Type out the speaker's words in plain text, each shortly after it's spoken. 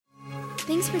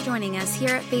Thanks for joining us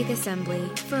here at Faith Assembly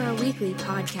for our weekly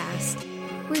podcast.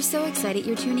 We're so excited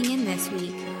you're tuning in this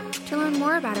week. To learn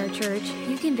more about our church,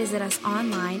 you can visit us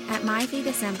online at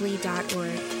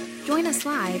myfaithassembly.org. Join us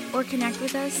live or connect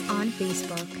with us on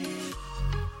Facebook.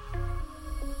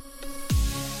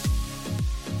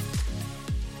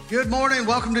 Good morning.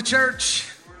 Welcome to church.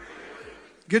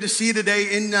 Good to see you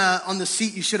today. On the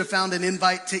seat, you should have found an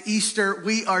invite to Easter.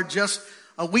 We are just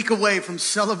a week away from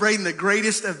celebrating the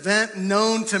greatest event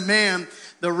known to man,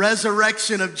 the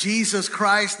resurrection of Jesus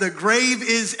Christ. The grave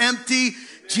is empty.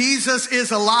 Jesus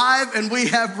is alive, and we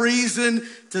have reason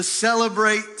to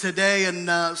celebrate today.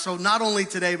 And so not only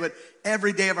today, but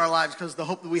every day of our lives, because of the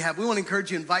hope that we have. We want to encourage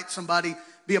you, invite somebody,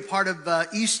 be a part of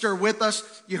Easter with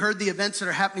us. You heard the events that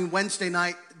are happening Wednesday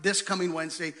night, this coming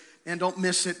Wednesday. And don't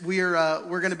miss it. We're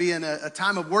going to be in a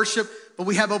time of worship, but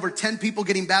we have over 10 people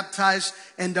getting baptized,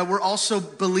 and we're also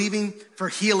believing for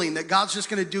healing, that God's just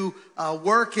going to do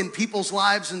work in people's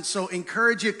lives. And so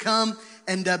encourage you, come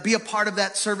and be a part of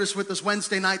that service with us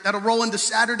Wednesday night. That'll roll into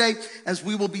Saturday as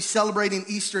we will be celebrating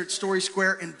Easter at Story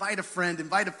Square. Invite a friend,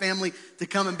 invite a family to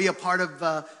come and be a part of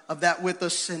that with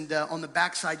us. And on the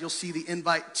backside, you'll see the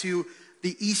invite to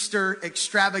the Easter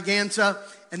extravaganza.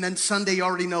 And then Sunday, you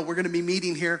already know, we're going to be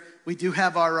meeting here. We do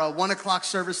have our 1 o'clock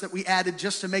service that we added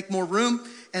just to make more room.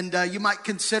 And you might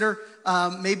consider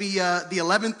maybe the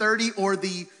 11:30 or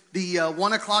the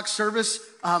 1 o'clock service.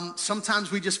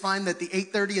 Sometimes we just find that the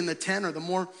 8:30 and the 10 are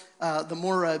the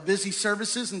more busy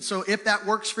services. And so if that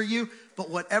works for you,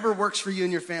 but whatever works for you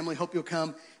and your family, hope you'll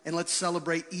come and let's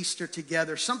celebrate Easter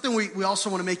together. Something we also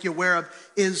want to make you aware of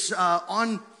is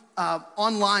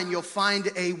online, you'll find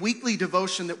a weekly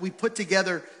devotion that we put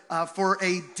together for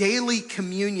a daily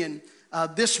communion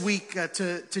this week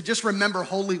to just remember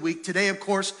Holy Week. Today, of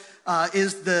course,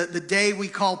 is the day we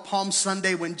call Palm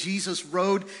Sunday, when Jesus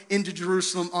rode into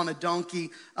Jerusalem on a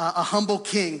donkey. A humble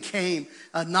king came,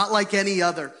 not like any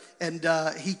other. And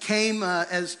he came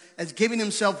as giving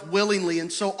himself willingly.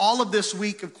 And so all of this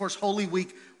week, of course, Holy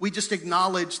Week, we just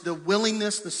acknowledge the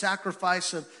willingness, the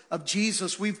sacrifice of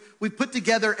Jesus. We've put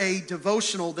together a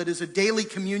devotional that is a daily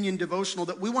communion devotional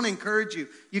that we want to encourage you.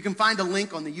 You can find a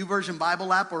link on the YouVersion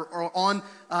Bible app or on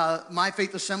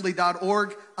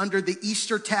myfaithassembly.org under the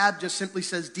Easter tab. Just simply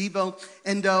says Devo.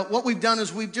 And what we've done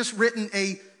is we've just written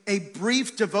a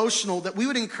brief devotional that we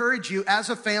would encourage you as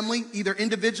a family, either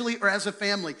individually or as a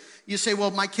family. You say,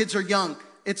 well, my kids are young.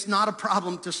 It's not a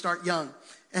problem to start young.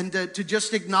 And to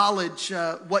just acknowledge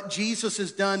what Jesus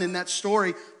has done in that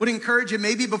story. Would encourage you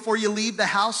maybe before you leave the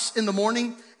house in the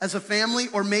morning as a family,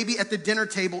 or maybe at the dinner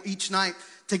table each night,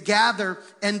 to gather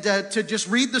and to just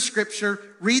read the scripture,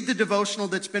 read the devotional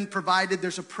that's been provided.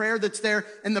 There's a prayer that's there,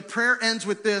 and the prayer ends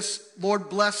with this: Lord,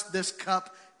 bless this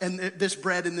cup and this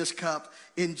bread in this cup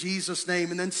in Jesus' name.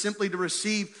 And then simply to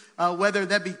receive, whether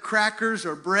that be crackers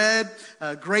or bread,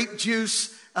 grape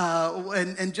juice,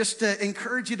 and just to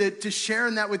encourage you to share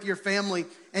in that with your family.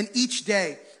 And each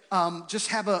day, just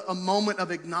have a moment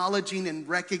of acknowledging and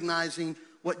recognizing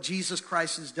what Jesus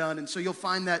Christ has done. And so you'll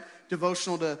find that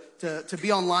devotional to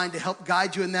be online to help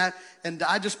guide you in that. And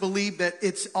I just believe that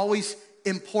it's always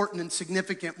important and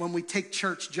significant when we take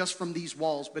church just from these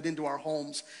walls, but into our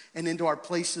homes and into our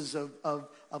places of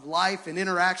life and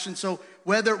interaction. So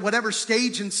whatever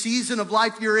stage and season of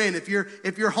life you're in, if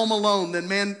you're home alone, then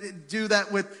man, do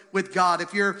that with God.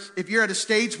 If you're at a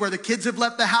stage where the kids have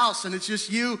left the house and it's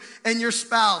just you and your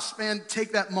spouse, man,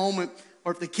 take that moment.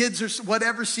 Or if the kids are,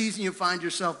 whatever season you find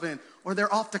yourself in, or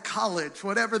they're off to college,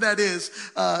 whatever that is,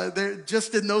 they're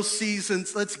just in those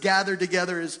seasons. Let's gather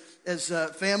together as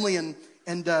family and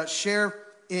share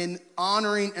in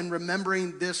honoring and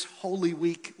remembering this Holy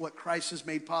Week, what Christ has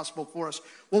made possible for us.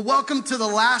 Well, welcome to the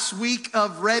last week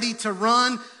of Ready to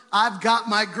Run. I've got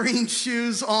my green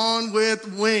shoes on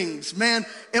with wings. Man,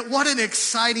 what an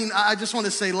exciting, I just want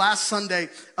to say last Sunday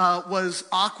was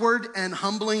awkward and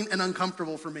humbling and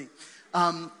uncomfortable for me.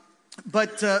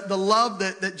 But the love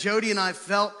that Jody and I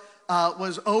felt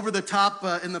was over the top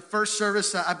in the first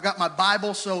service. I've got my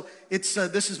Bible, so it's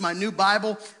this is my new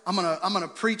Bible. I'm gonna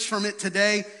preach from it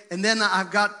today, and then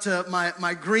I've got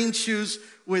my green shoes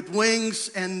with wings,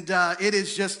 and it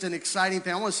is just an exciting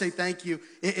thing. I want to say thank you.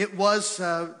 It was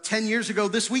 10 years ago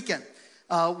this weekend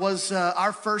was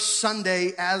our first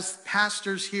Sunday as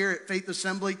pastors here at Faith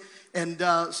Assembly, and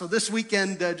so this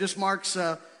weekend just marks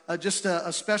just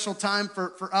a special time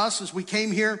for us as we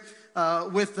came here.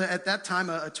 With at that time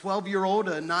a 12-year-old,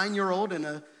 a 9-year-old, and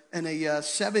a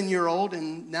 7-year-old,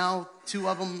 and now 2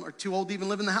 of them are too old to even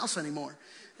live in the house anymore.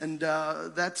 And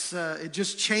it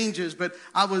just changes. But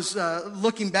I was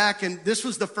looking back, and this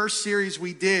was the first series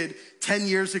we did 10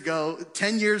 years ago.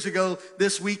 10 years ago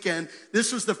this weekend,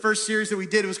 this was the first series that we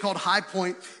did. It was called High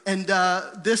Point. And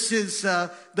this is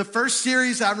the first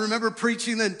series I remember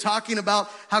preaching and talking about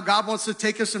how God wants to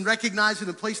take us and recognizing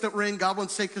the place that we're in. God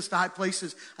wants to take us to high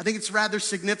places. I think it's rather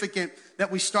significant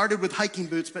that we started with hiking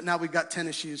boots, but now we've got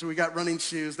tennis shoes, or we got running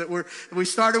shoes. We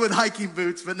started with hiking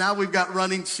boots, but now we've got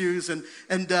running shoes.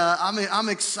 And I'm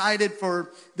excited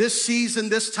for this season,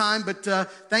 this time. But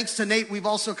thanks to Nate, we've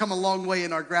also come a long way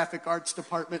in our graphic arts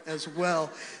department as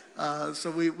well.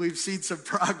 So we've seen some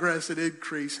progress and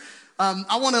increase.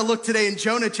 I want to look today in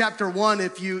Jonah chapter 1.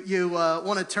 If you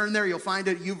want to turn there, you'll find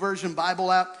it, YouVersion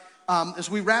Bible app.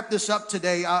 As we wrap this up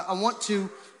today, I want to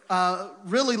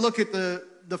really look at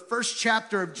the first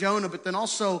chapter of Jonah, but then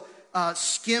also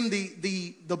skim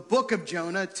the book of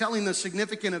Jonah, telling the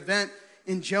significant event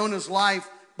in Jonah's life.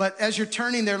 But as you're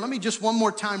turning there, let me just one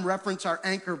more time reference our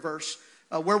anchor verse,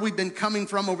 where we've been coming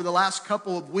from over the last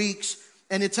couple of weeks.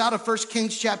 And it's out of 1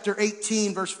 Kings chapter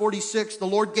 18, verse 46. The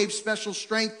Lord gave special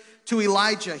strength to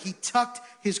Elijah. He tucked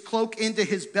his cloak into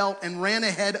his belt and ran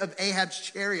ahead of Ahab's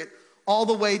chariot all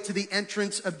the way to the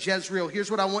entrance of Jezreel.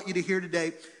 Here's what I want you to hear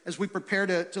today as we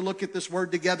prepare to look at this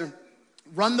word together.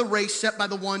 Run the race set by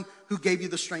the one who gave you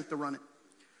the strength to run it.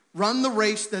 Run the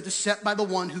race that is set by the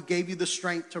one who gave you the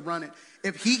strength to run it.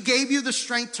 If he gave you the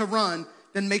strength to run,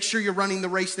 then make sure you're running the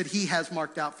race that he has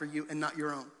marked out for you and not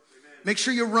your own. Amen. Make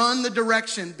sure you run the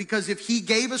direction, because if he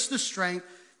gave us the strength,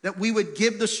 that we would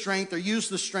give the strength or use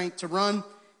the strength to run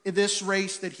this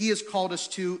race that he has called us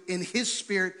to in his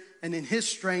spirit and in his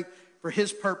strength for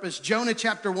his purpose. Jonah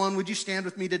chapter 1, would you stand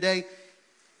with me today?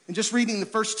 And just reading the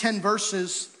first 10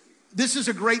 verses. This is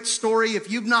a great story.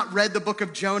 If you've not read the book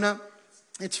of Jonah,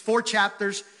 it's 4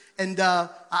 chapters. And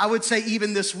I would say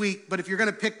even this week, but if you're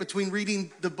going to pick between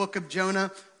reading the book of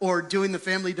Jonah or doing the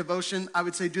family devotion, I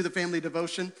would say do the family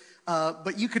devotion.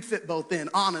 But you could fit both in,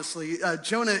 honestly.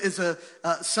 Jonah is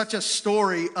such a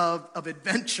story of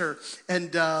adventure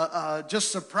and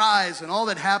just surprise and all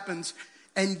that happens.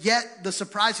 And yet the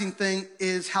surprising thing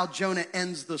is how Jonah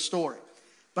ends the story.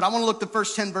 But I want to look at the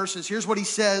first 10 verses. Here's what he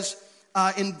says.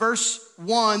 In verse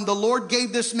 1, the Lord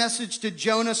gave this message to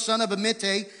Jonah, son of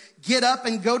Amittai. Get up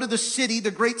and go to the city,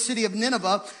 the great city of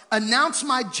Nineveh. Announce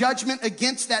my judgment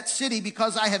against that city,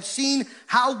 because I have seen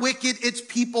how wicked its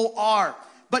people are.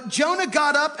 But Jonah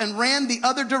got up and ran the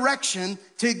other direction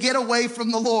to get away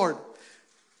from the Lord.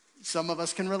 Some of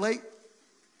us can relate.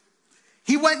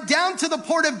 He went down to the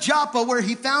port of Joppa, where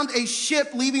he found a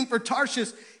ship leaving for Tarshish.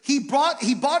 He bought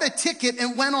a ticket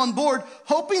and went on board,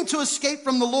 hoping to escape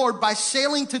from the Lord by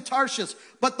sailing to Tarshish.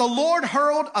 But the Lord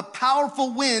hurled a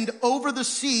powerful wind over the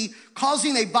sea,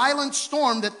 causing a violent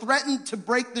storm that threatened to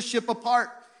break the ship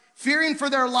apart. Fearing for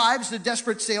their lives, the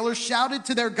desperate sailors shouted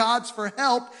to their gods for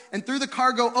help and threw the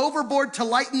cargo overboard to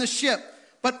lighten the ship.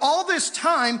 But all this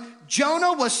time,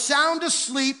 Jonah was sound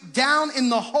asleep down in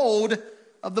the hold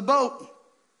of the boat.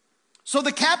 So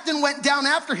the captain went down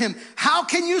after him. How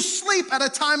can you sleep at a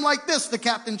time like this? The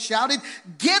captain shouted.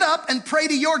 Get up and pray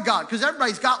to your God, because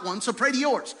everybody's got one, so pray to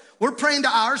yours. We're praying to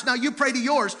ours, now you pray to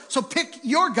yours. So pick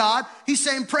your God. He's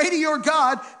saying pray to your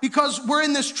God because we're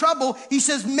in this trouble. He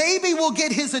says maybe we'll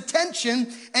get his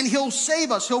attention and he'll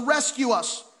save us. He'll rescue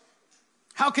us.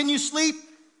 How can you sleep?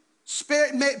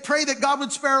 Pray that God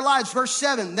would spare our lives. Verse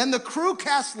 7, then the crew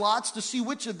cast lots to see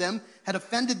which of them had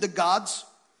offended the gods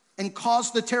and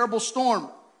caused the terrible storm.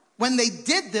 When they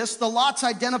did this, the lots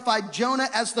identified Jonah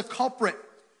as the culprit.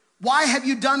 Why have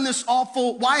you done this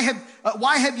awful,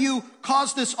 why have you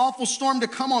caused this awful storm to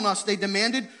come on us? They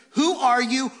demanded. Who are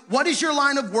you? What is your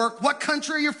line of work? What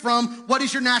country are you from? What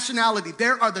is your nationality?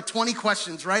 There are the 20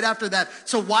 questions right after that.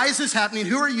 So why is this happening?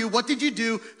 Who are you? What did you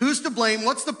do? Who's to blame?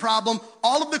 What's the problem?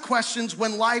 All of the questions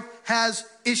when life has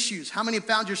issues. How many have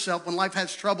found yourself when life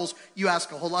has troubles? You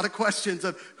ask a whole lot of questions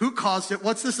of who caused it?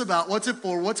 What's this about? What's it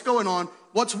for? What's going on?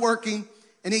 What's working?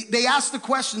 And they asked the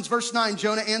questions. Verse 9,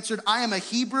 Jonah answered, I am a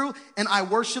Hebrew and I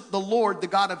worship the Lord, the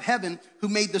God of heaven, who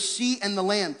made the sea and the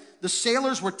land. The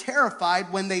sailors were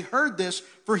terrified when they heard this,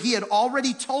 for he had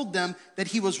already told them that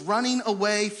he was running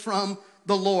away from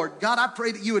the Lord. God, I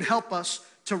pray that you would help us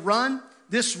to run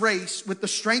this race with the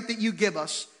strength that you give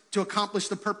us to accomplish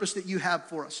the purpose that you have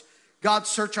for us. God,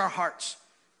 search our hearts.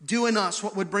 Do in us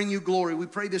what would bring you glory. We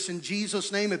pray this in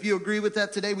Jesus' name. If you agree with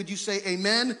that today, would you say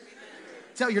amen?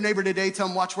 Tell your neighbor today, tell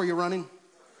them, watch where you're running.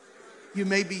 You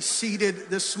may be seated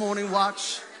this morning.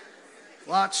 Watch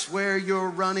where you're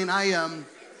running. I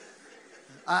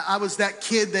was that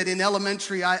kid that in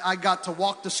elementary, I got to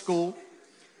walk to school.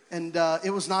 And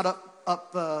it was not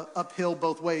uphill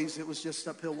both ways. It was just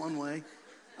uphill one way.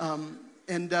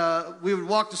 And we would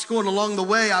walk to school, and along the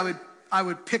way, I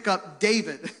would pick up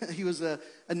David. He was a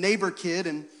neighbor kid,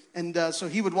 and so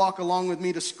he would walk along with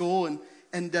me to school.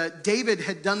 And David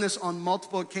had done this on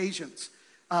multiple occasions.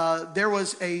 There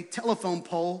was a telephone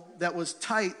pole that was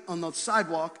tight on the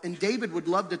sidewalk, and David would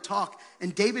love to talk,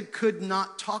 and David could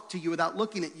not talk to you without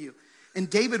looking at you. And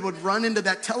David would run into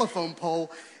that telephone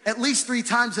pole at least 3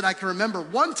 times that I can remember.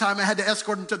 One time I had to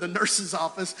escort him to the nurse's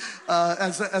office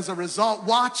as a result.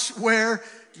 Watch where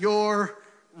you're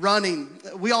running.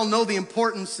 We all know the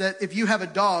importance that if you have a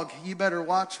dog, you better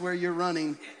watch where you're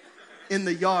running in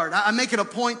the yard. I make it a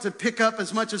point to pick up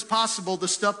as much as possible the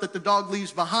stuff that the dog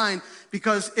leaves behind,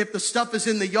 because if the stuff is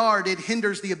in the yard, it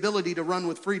hinders the ability to run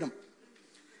with freedom.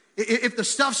 If the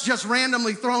stuff's just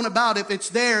randomly thrown about, if it's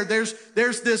there's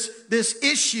this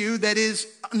issue that is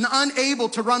unable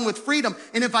to run with freedom.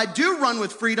 And if I do run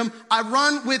with freedom, I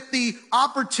run with the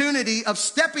opportunity of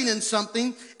stepping in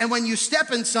something. And when you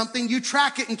step in something, you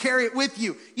track it and carry it with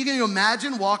you. You can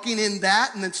imagine walking in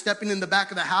that and then stepping in the back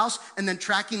of the house and then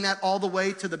tracking that all the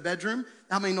way to the bedroom.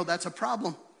 How many know that's a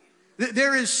problem?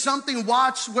 There is something,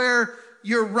 watch where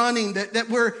you're running, that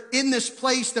we're in this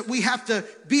place that we have to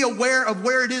be aware of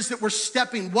where it is that we're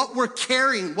stepping, what we're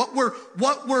carrying, what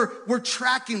we're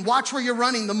tracking. Watch where you're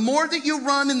running. The more that you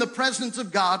run in the presence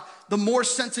of God, the more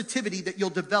sensitivity that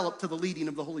you'll develop to the leading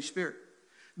of the Holy Spirit.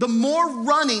 The more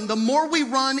we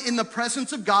run in the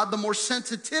presence of God, the more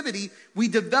sensitivity we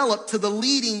develop to the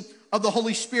leading of the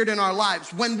Holy Spirit in our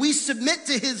lives. When we submit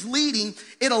to his leading,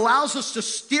 it allows us to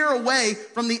steer away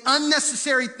from the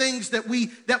unnecessary things that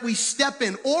we step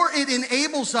in, or it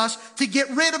enables us to get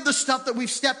rid of the stuff that we've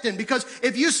stepped in. Because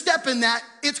if you step in that,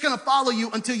 it's gonna follow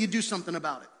you until you do something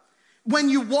about it. When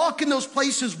you walk in those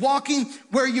places, walking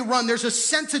where you run, there's a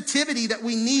sensitivity that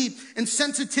we need. And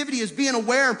sensitivity is being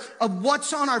aware of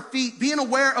what's on our feet, being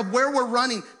aware of where we're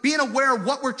running, being aware of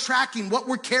what we're tracking, what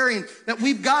we're carrying, that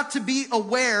we've got to be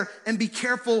aware and be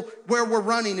careful where we're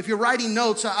running. If you're writing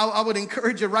notes, I would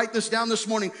encourage you to write this down this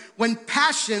morning. When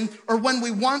passion, or when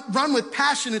we run with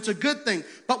passion, it's a good thing.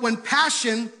 But when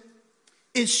passion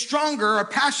is stronger, our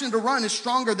passion to run is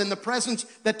stronger than the presence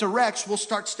that directs, we'll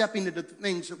start stepping into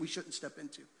things that we shouldn't step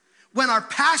into. When our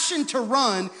passion to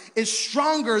run is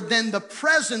stronger than the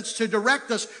presence to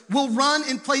direct us, we'll run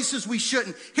in places we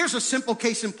shouldn't. Here's a simple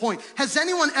case in point. Has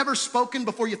anyone ever spoken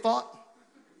before you thought?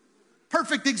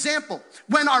 Perfect example.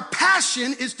 When our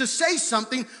passion is to say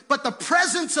something, but the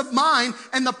presence of mind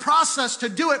and the process to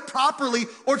do it properly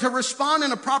or to respond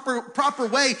in a proper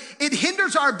way, it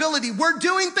hinders our ability. We're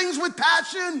doing things with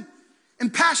passion,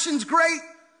 and passion's great.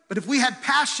 But if we had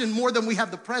passion more than we have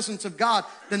the presence of God,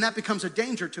 then that becomes a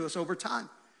danger to us over time.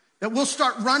 That we'll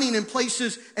start running in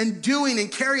places and doing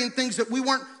and carrying things that we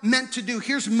weren't meant to do.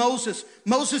 Here's Moses.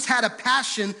 Moses had a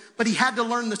passion, but he had to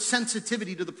learn the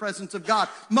sensitivity to the presence of God.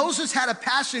 Moses had a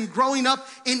passion growing up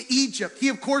in Egypt. He,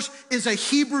 of course, is a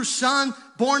Hebrew son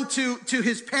born to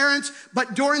his parents,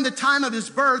 but during the time of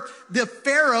his birth,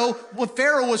 Pharaoh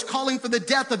was calling for the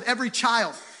death of every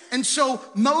child. And so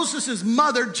Moses'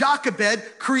 mother,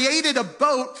 Jochebed, created a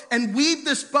boat and weaved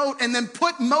this boat and then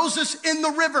put Moses in the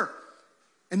river.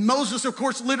 And Moses, of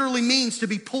course, literally means to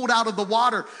be pulled out of the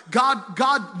water.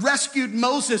 God rescued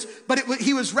Moses, but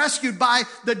he was rescued by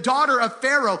the daughter of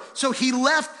Pharaoh. So he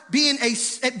left being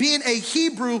a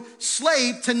Hebrew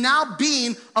slave to now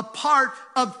being a part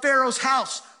of Pharaoh's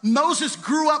house. Moses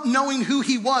grew up knowing who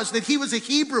he was, that he was a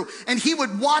Hebrew, and he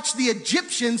would watch the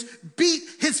Egyptians beat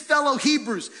his fellow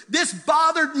Hebrews. This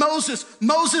bothered Moses.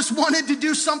 Moses wanted to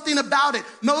do something about it.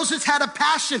 Moses had a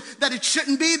passion that it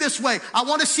shouldn't be this way. I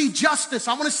want to see justice.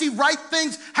 I want to see right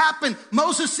things happen.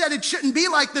 Moses said it shouldn't be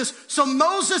like this. So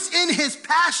Moses, in his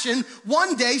passion,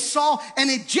 one day saw an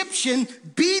Egyptian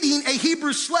beating a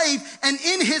Hebrew slave, and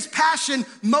in his passion,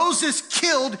 Moses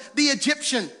killed the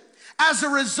Egyptian. As a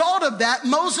result of that,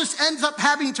 Moses ends up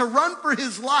having to run for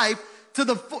his life to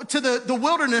the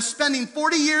wilderness, spending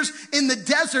 40 years in the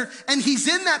desert, and he's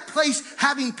in that place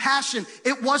having passion.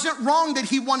 It wasn't wrong that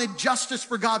he wanted justice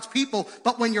for God's people,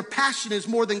 but when your passion is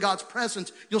more than God's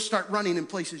presence, you'll start running in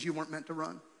places you weren't meant to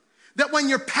run. That when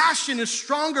your passion is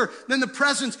stronger than the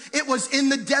presence, it was in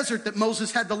the desert that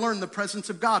Moses had to learn the presence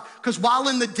of God. Because while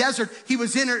in the desert, he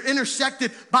was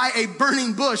intersected by a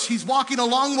burning bush. He's walking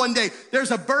along one day.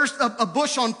 There's a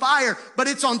bush on fire, but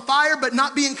it's on fire but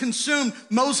not being consumed.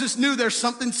 Moses knew there's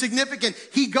something significant.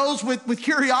 He goes with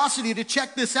curiosity to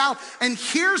check this out, and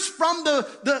hears from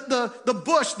the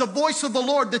bush the voice of the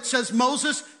Lord that says,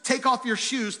 Moses, take off your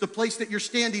shoes. The place that you're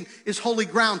standing is holy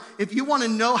ground. If you want to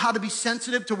know how to be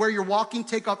sensitive to where you're walking,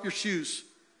 take off your shoes.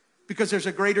 because there's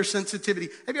a greater sensitivity.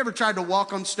 Have you ever tried to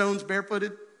walk on stones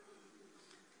barefooted?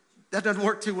 That doesn't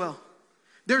work too well.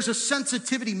 There's a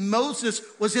sensitivity. Moses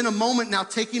was in a moment now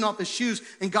taking off his shoes,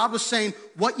 and God was saying,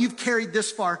 what you've carried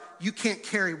this far, you can't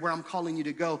carry where I'm calling you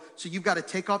to go. So you've got to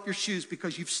take off your shoes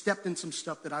because you've stepped in some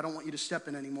stuff that I don't want you to step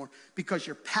in anymore, because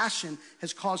your passion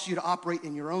has caused you to operate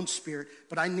in your own spirit,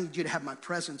 but I need you to have my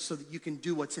presence so that you can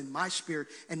do what's in my spirit,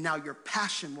 and now your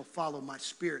passion will follow my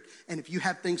spirit. And if you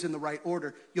have things in the right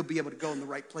order, you'll be able to go in the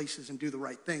right places and do the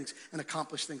right things and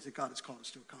accomplish things that God has called us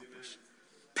to accomplish. Amen.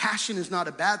 Passion is not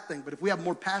a bad thing, but if we have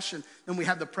more passion than we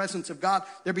have the presence of God,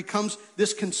 there becomes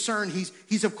this concern.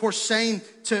 He's of course saying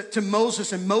to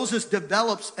Moses, and Moses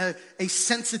develops a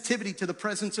sensitivity to the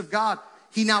presence of God.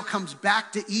 He now comes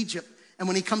back to Egypt, and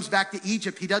when he comes back to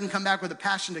Egypt, he doesn't come back with a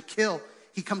passion to kill.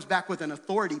 He comes back with an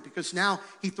authority, because now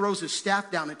he throws his staff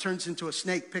down, it turns into a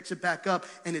snake, picks it back up,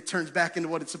 and it turns back into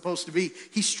what it's supposed to be.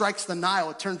 He strikes the Nile,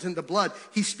 it turns into blood.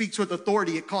 He speaks with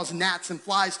authority, it caused gnats and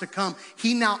flies to come.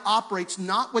 He now operates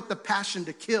not with the passion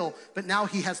to kill, but now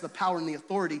he has the power and the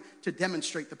authority to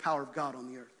demonstrate the power of God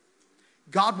on the earth.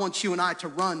 God wants you and I to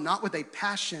run not with a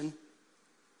passion,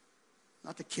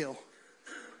 not to kill.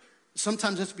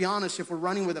 Sometimes, let's be honest, if we're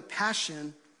running with a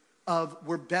passion of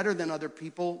we're better than other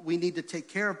people, we need to take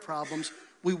care of problems,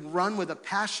 we run with a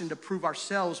passion to prove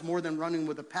ourselves more than running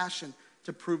with a passion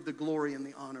to prove the glory and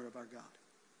the honor of our God.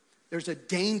 There's a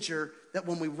danger that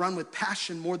when we run with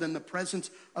passion more than the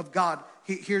presence of God,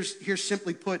 here's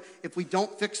simply put, if we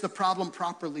don't fix the problem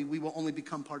properly, we will only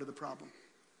become part of the problem.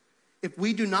 If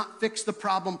we do not fix the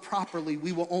problem properly,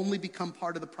 we will only become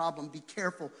part of the problem. Be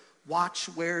careful. Watch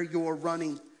where you're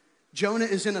running. Jonah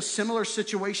is in a similar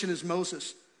situation as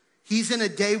Moses. He's in a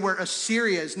day where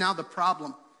Assyria is now the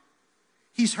problem.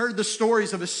 He's heard the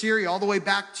stories of Assyria all the way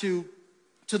back to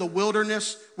the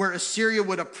wilderness, where Assyria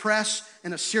would oppress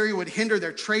and Assyria would hinder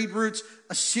their trade routes.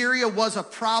 Assyria was a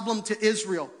problem to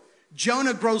Israel.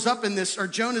 Jonah grows up in this, or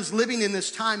Jonah's living in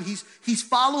this time. He's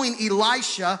following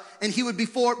Elisha, and he would be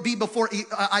before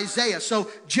Isaiah. So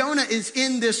Jonah is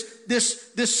in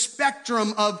this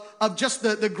spectrum of just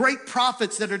the great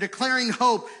prophets that are declaring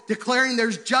hope, declaring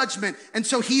there's judgment. And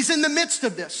so he's in the midst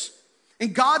of this.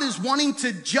 And God is wanting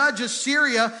to judge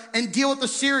Assyria and deal with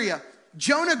Assyria.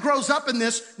 Jonah grows up in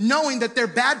this knowing that they're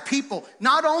bad people.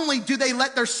 Not only do they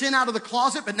let their sin out of the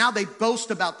closet, but now they boast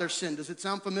about their sin. Does it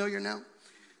sound familiar now?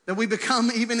 That we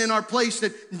become, even in our place,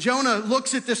 that Jonah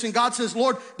looks at this and God says,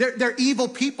 Lord, they're evil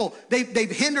people. They've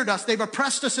hindered us. They've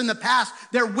oppressed us in the past.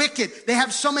 They're wicked. They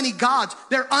have so many gods.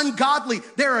 They're ungodly.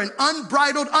 They're an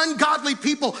unbridled, ungodly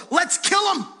people. Let's kill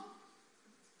them.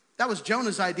 That was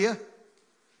Jonah's idea.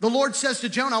 The Lord says to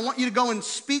Jonah, I want you to go and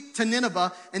speak to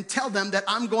Nineveh and tell them that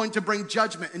I'm going to bring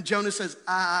judgment. And Jonah says,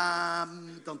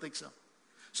 don't think so.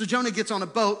 So Jonah gets on a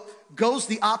boat, goes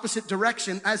the opposite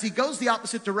direction. As he goes the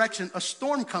opposite direction, a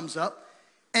storm comes up.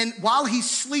 And while he's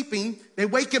sleeping, they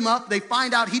wake him up. They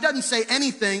find out he doesn't say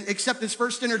anything except his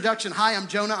first introduction. Hi, I'm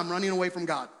Jonah. I'm running away from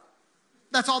God.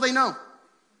 That's all they know,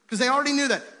 because they already knew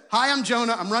that. Hi, I'm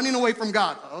Jonah. I'm running away from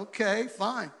God. Okay,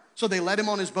 fine. So they let him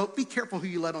on his boat. Be careful who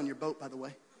you let on your boat, by the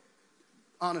way.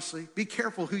 Honestly, be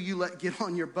careful who you let get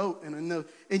on your boat and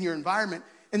in your environment.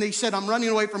 And they said, I'm running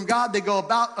away from God. They go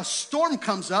about, a storm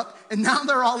comes up, and now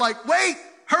they're all like, wait,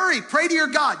 hurry, pray to your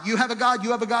God. You have a God,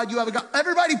 you have a God, you have a God.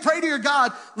 Everybody pray to your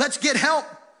God. Let's get help.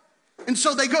 And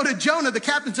so they go to Jonah. The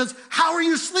captain says, how are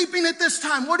you sleeping at this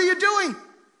time? What are you doing?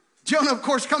 Jonah, of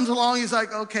course, comes along. He's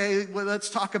like, okay, well, let's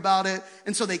talk about it.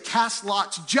 And so they cast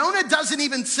lots. Jonah doesn't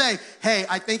even say, hey,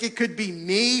 I think it could be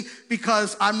me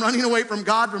because I'm running away from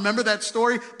God. Remember that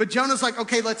story? But Jonah's like,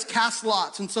 okay, let's cast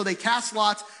lots. And so they cast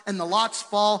lots, and the lots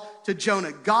fall to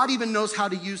Jonah. God even knows how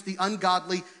to use the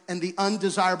ungodly and the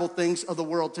undesirable things of the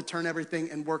world to turn everything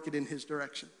and work it in his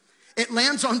direction. It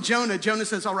lands on Jonah. Jonah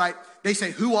says, all right. They say,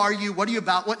 who are you? What are you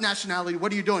about? What nationality?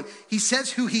 What are you doing? He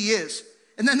says who he is.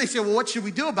 And then they say, well, what should we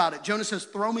do about it? Jonah says,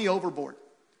 throw me overboard.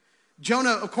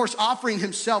 Jonah, of course, offering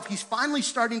himself, he's finally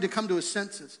starting to come to his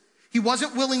senses. He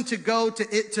wasn't willing to go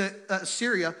to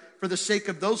Assyria for the sake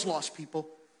of those lost people,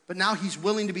 but now he's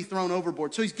willing to be thrown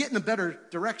overboard. So he's getting a better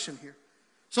direction here.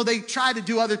 So they try to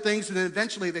do other things, and then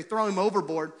eventually they throw him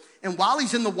overboard. And while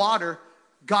he's in the water,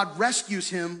 God rescues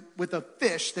him with a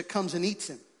fish that comes and eats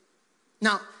him.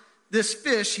 Now, this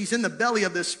fish, he's in the belly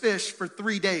of this fish for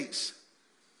 3 days.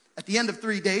 At the end of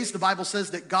 3 days, the Bible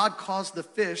says that God caused the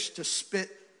fish to spit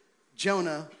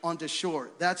Jonah onto shore.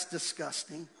 That's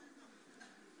disgusting.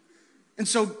 And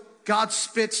so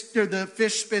the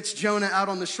fish spits Jonah out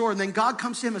on the shore, and then God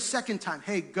comes to him a second time.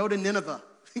 Hey, go to Nineveh.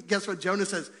 Guess what Jonah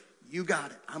says? You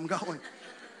got it. I'm going.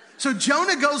 So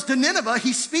Jonah goes to Nineveh.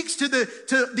 He speaks to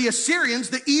the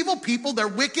Assyrians, the evil people. They're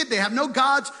wicked. They have no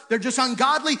gods. They're just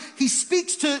ungodly. He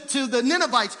speaks to the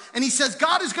Ninevites, and he says,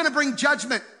 God is going to bring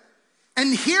judgment.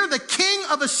 And here the king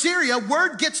of Assyria,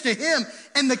 word gets to him,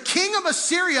 and the king of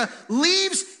Assyria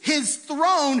leaves his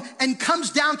throne and comes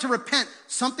down to repent.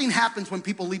 Something happens when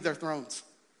people leave their thrones.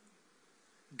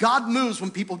 God moves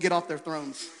when people get off their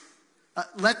thrones.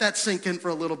 Let that sink in for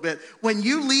a little bit. When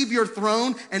you leave your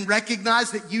throne and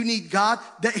recognize that you need God,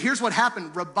 here's what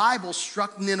happened. Revival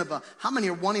struck Nineveh. How many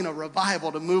are wanting a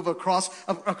revival to move across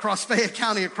Fayette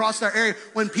County, across our area,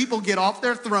 when people get off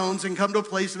their thrones and come to a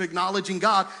place of acknowledging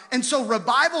God? And so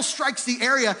revival strikes the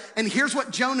area, and here's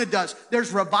what Jonah does.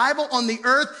 There's revival on the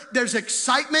earth. There's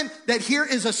excitement that here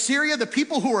is Assyria. The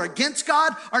people who are against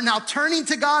God are now turning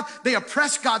to God. They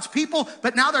oppress God's people,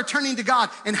 but now they're turning to God.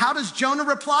 And how does Jonah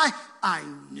reply? I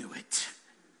knew it.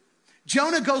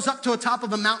 Jonah goes up to the top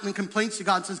of a mountain and complains to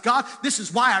God and says, God, this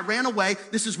is why I ran away.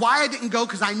 This is why I didn't go,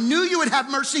 because I knew you would have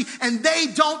mercy, and they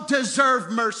don't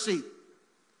deserve mercy.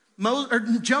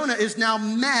 Jonah is now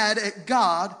mad at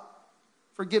God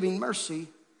for giving mercy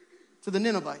to the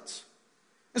Ninevites.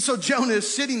 And so Jonah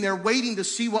is sitting there waiting to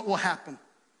see what will happen.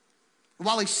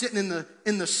 While he's sitting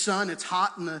in the sun, it's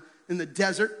hot in the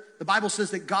desert, the Bible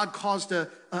says that God caused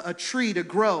a tree to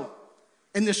grow.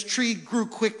 And this tree grew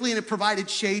quickly, and it provided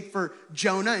shade for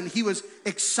Jonah, and he was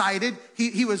excited.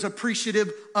 He was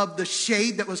appreciative of the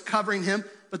shade that was covering him.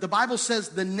 But the Bible says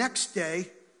the next day,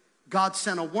 God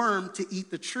sent a worm to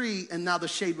eat the tree, and now the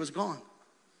shade was gone.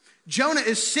 Jonah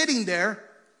is sitting there,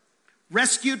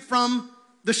 rescued from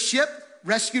the ship,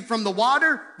 rescued from the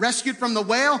water, rescued from the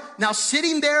whale, now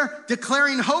sitting there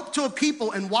declaring hope to a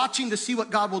people and watching to see what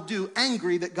God will do,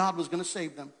 angry that God was going to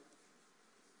save them.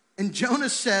 And Jonah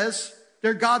says...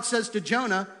 God says to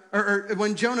Jonah, or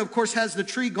when Jonah, of course, has the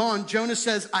tree gone, Jonah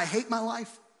says, I hate my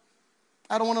life.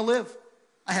 I don't want to live.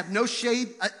 I have no shade.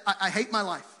 I hate my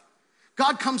life.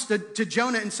 God comes to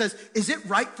Jonah and says, is it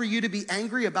right for you to be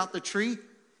angry about the tree?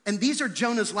 And these are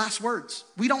Jonah's last words.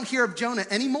 We don't hear of Jonah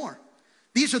anymore.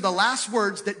 These are the last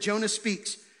words that Jonah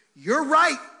speaks. You're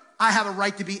right. I have a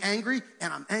right to be angry,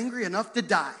 and I'm angry enough to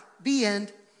die. The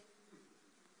end.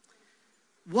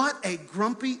 What a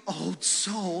grumpy old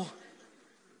soul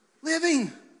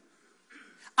living.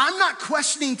 I'm not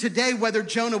questioning today whether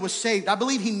Jonah was saved. I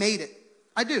believe he made it.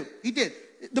 I do. He did.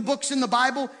 The book's in the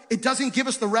Bible. It doesn't give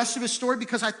us the rest of his story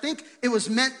because I think it was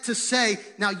meant to say,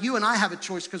 now you and I have a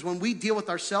choice, because when we deal with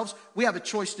ourselves, we have a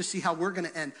choice to see how we're going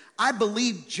to end. I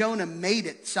believe Jonah made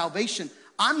it, salvation.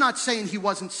 I'm not saying he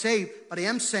wasn't saved, but I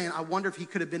am saying I wonder if he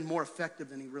could have been more effective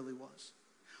than he really was.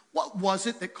 What was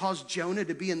it that caused Jonah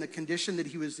to be in the condition that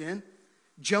he was in?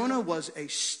 Jonah was a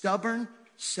stubborn,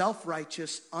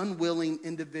 self-righteous, unwilling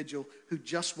individual who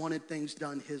just wanted things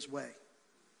done his way.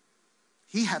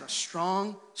 He had a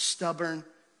strong, stubborn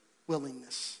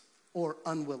willingness or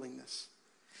unwillingness.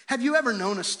 Have you ever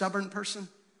known a stubborn person?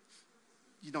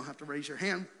 You don't have to raise your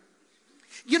hand.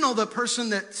 You know, the person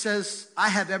that says, I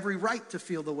have every right to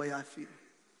feel the way I feel.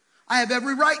 I have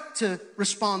every right to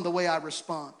respond the way I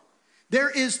respond. There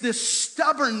is this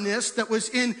stubbornness that was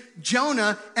in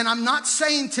Jonah, and I'm not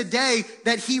saying today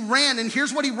that he ran, and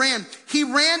here's what he ran. He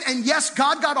ran, and yes,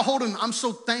 God got a hold of him. I'm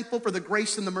so thankful for the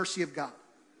grace and the mercy of God.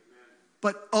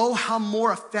 But oh, how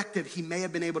more effective he may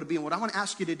have been able to be. And what I want to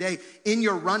ask you today, in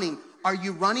your running, are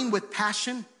you running with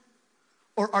passion,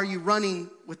 or are you running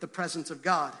with the presence of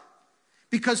God?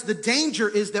 Because the danger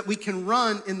is that we can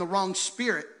run in the wrong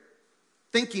spirit,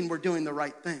 thinking we're doing the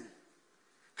right thing.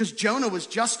 Because Jonah was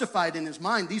justified in his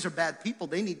mind. These are bad people.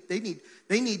 They need to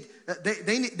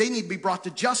be brought to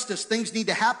justice. Things need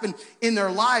to happen in their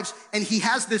lives. And he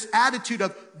has this attitude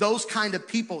of those kind of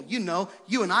people. You know,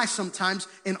 you and I sometimes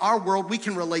in our world, we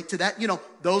can relate to that. You know,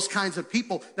 those kinds of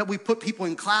people that we put people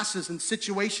in classes and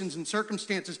situations and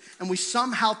circumstances. And we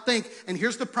somehow think, and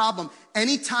here's the problem.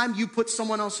 Anytime you put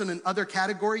someone else in another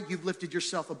category, you've lifted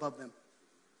yourself above them.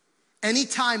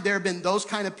 Anytime there have been those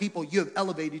kind of people, you have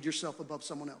elevated yourself above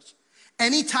someone else.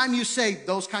 Anytime you say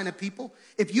those kind of people,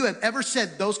 if you have ever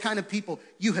said those kind of people,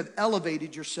 you have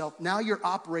elevated yourself. Now you're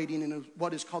operating in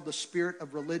what is called the spirit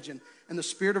of religion. And the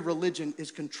spirit of religion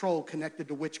is control connected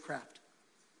to witchcraft.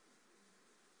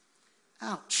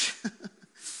 Ouch.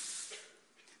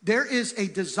 There is a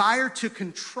desire to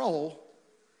control,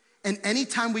 and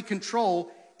anytime we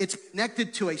control, it's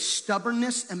connected to a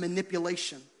stubbornness and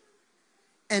manipulation.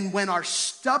 And when our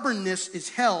stubbornness is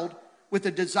held with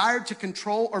a desire to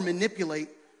control or manipulate,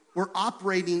 we're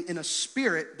operating in a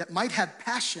spirit that might have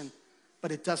passion,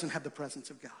 but it doesn't have the presence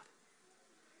of God.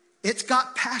 It's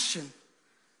got passion,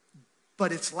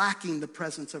 but it's lacking the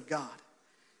presence of God.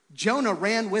 Jonah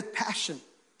ran with passion.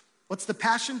 What's the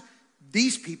passion?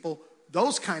 These people,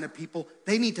 those kind of people,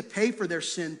 they need to pay for their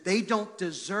sin. They don't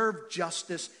deserve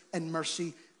justice and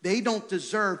mercy. They don't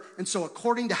deserve, and so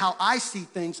according to how I see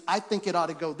things, I think it ought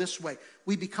to go this way.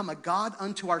 We become a God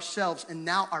unto ourselves, and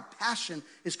now our passion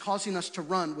is causing us to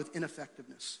run with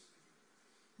ineffectiveness.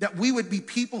 That we would be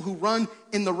people who run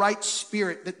in the right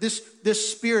spirit, that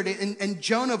this spirit, and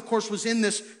Jonah, of course, was in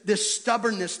this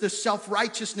stubbornness, this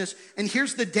self-righteousness, and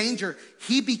here's the danger.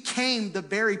 He became the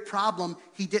very problem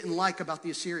he didn't like about the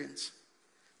Assyrians.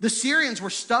 The Syrians were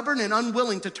stubborn and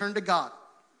unwilling to turn to God.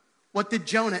 What did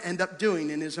Jonah end up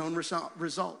doing in his own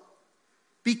result?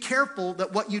 Be careful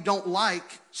that what you don't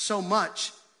like so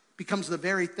much becomes the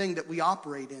very thing that we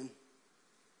operate in.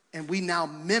 And we now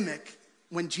mimic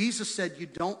when Jesus said you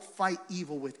don't fight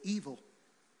evil with evil,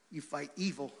 you fight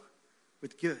evil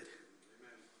with good. Amen.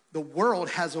 The world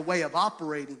has a way of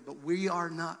operating, but we are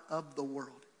not of the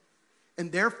world.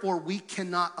 And therefore, we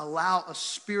cannot allow a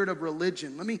spirit of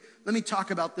religion. Let me talk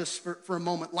about this for a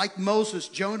moment. Like Moses,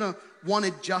 Jonah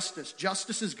wanted justice.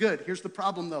 Justice is good. Here's the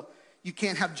problem, though. You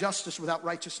can't have justice without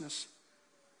righteousness.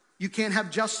 You can't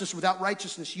have justice without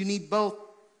righteousness. You need both.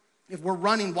 If we're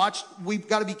running, we've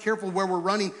got to be careful where we're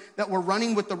running, that we're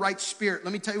running with the right spirit.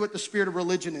 Let me tell you what the spirit of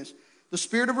religion is. The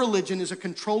spirit of religion is a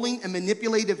controlling and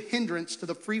manipulative hindrance to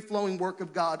the free-flowing work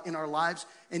of God in our lives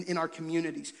and in our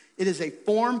communities. It is a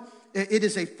form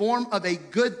of a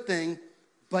good thing,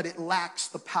 but it lacks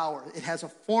the power. It has a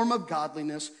form of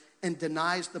godliness and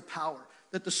denies the power.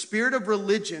 That the spirit of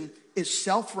religion is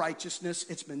self-righteousness,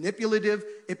 it's manipulative,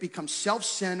 it becomes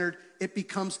self-centered, it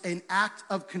becomes an act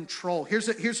of control. Here's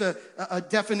a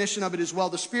definition of it as well.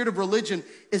 The spirit of religion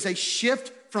is a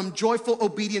shift from joyful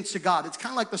obedience to God. It's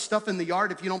kind of like the stuff in the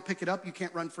yard. If you don't pick it up, you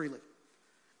can't run freely.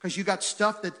 Because you got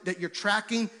stuff that you're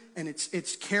tracking and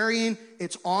it's carrying,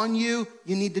 it's on you,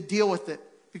 you need to deal with it.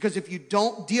 Because if you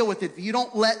don't deal with it, if you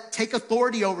don't take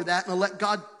authority over that and let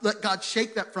God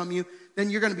shake that from you, then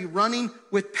you're going to be running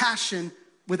with passion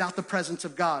without the presence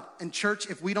of God. And church,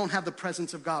 if we don't have the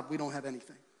presence of God, we don't have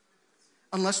anything.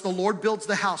 Unless the Lord builds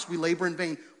the house, we labor in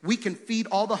vain. We can feed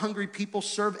all the hungry people,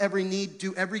 serve every need,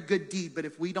 do every good deed, but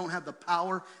if we don't have the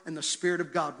power and the Spirit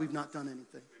of God, we've not done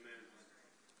anything.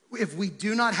 Amen. If we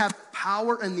do not have the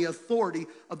power and the authority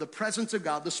of the presence of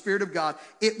God, the Spirit of God,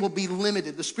 it will be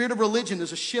limited. The spirit of religion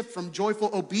is a shift from joyful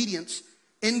obedience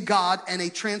in God and a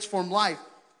transformed life.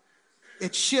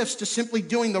 It shifts to simply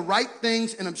doing the right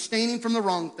things and abstaining from the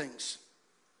wrong things.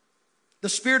 The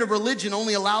spirit of religion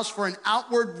only allows for an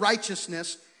outward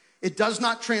righteousness. It does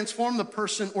not transform the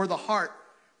person or the heart.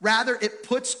 Rather, it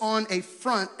puts on a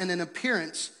front and an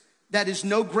appearance that is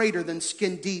no greater than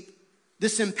skin deep.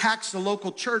 This impacts the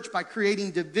local church by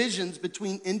creating divisions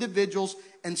between individuals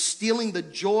and stealing the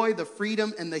joy, the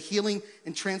freedom, and the healing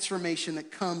and transformation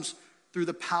that comes through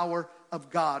the power of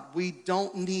God. We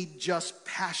don't need just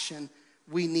passion.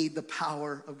 We need the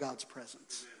power of God's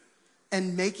presence.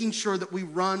 And making sure that we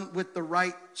run with the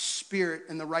right spirit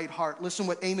and the right heart. Listen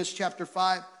what Amos chapter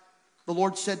 5, the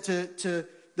Lord said to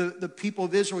the people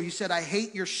of Israel. He said, I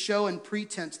hate your show and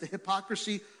pretense, the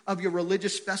hypocrisy of your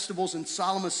religious festivals and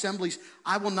solemn assemblies.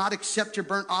 I will not accept your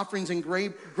burnt offerings and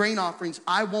grain offerings.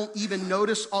 I won't even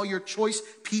notice all your choice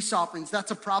peace offerings.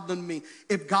 That's a problem to me.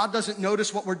 If God doesn't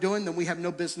notice what we're doing, then we have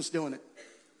no business doing it.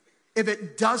 If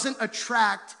it doesn't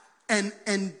attract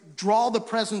and draw the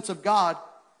presence of God,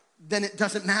 then it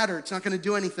doesn't matter. It's not going to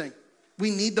do anything. We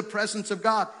need the presence of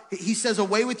God. He says,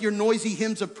 away with your noisy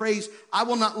hymns of praise. I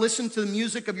will not listen to the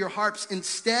music of your harps.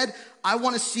 Instead, I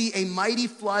want to see a mighty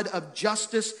flood of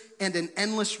justice and an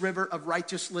endless river of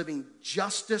righteous living.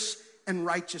 Justice and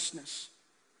righteousness.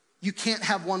 You can't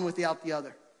have one without the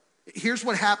other. Here's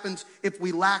what happens if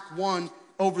we lack one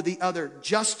over the other.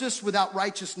 Justice without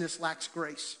righteousness lacks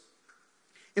grace.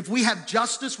 If we have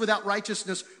justice without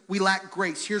righteousness, we lack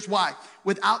grace. Here's why.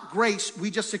 Without grace,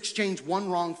 we just exchange one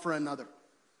wrong for another.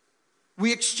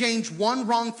 We exchange one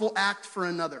wrongful act for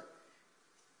another.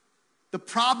 The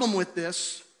problem with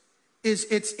this is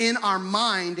it's in our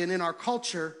mind and in our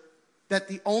culture that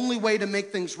the only way to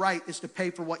make things right is to pay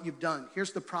for what you've done.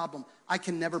 Here's the problem. I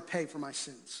can never pay for my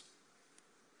sins.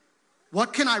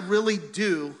 What can I really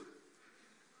do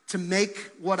to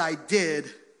make what I did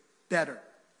better?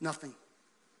 Nothing.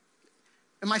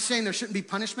 Am I saying there shouldn't be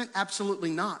punishment?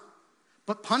 Absolutely not.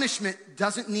 But punishment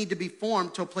doesn't need to be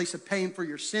formed to a place of paying for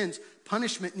your sins.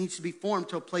 Punishment needs to be formed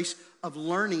to a place of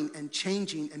learning and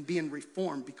changing and being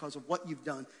reformed because of what you've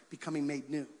done, becoming made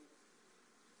new.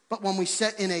 But when we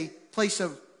set in a place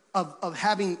of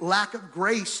having lack of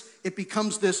grace, it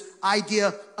becomes this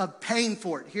idea of paying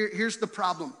for it. Here's the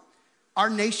problem. Our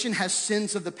nation has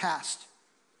sins of the past.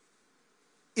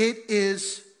 It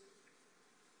is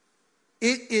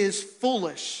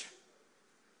foolish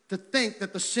to think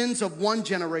that the sins of one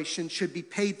generation should be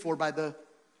paid for by the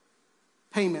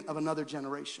payment of another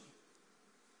generation.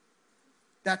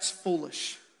 That's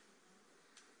foolish.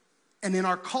 And in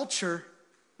our culture,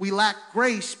 we lack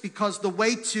grace because the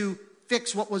way to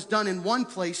fix what was done in one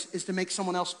place is to make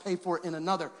someone else pay for it in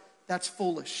another. That's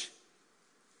foolish.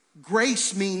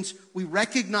 Grace means we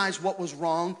recognize what was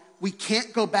wrong. We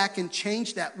can't go back and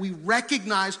change that. We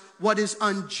recognize what is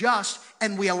unjust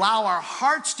and we allow our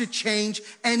hearts to change.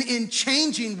 And in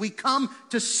changing, we come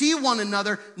to see one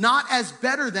another not as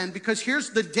better than, because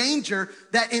here's the danger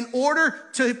that in order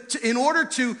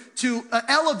to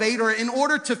elevate or in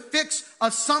order to fix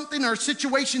something or a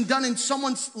situation done in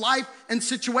someone's life and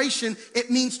situation,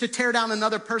 it means to tear down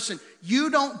another person.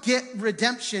 You don't get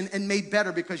redemption and made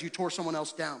better because you tore someone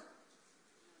else down.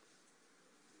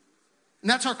 And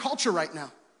that's our culture right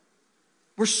now.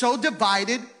 We're so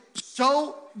divided,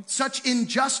 such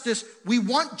injustice. We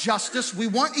want justice, we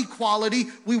want equality,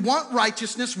 we want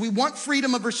righteousness, we want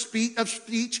freedom of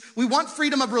speech, we want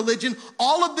freedom of religion.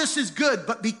 All of this is good,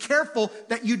 but be careful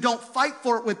that you don't fight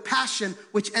for it with passion,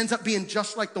 which ends up being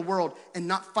just like the world and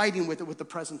not fighting with it with the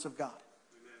presence of God.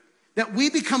 That we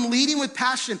become leading with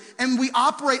passion and we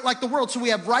operate like the world. So we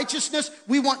have righteousness,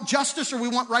 we want justice, or we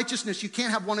want righteousness. You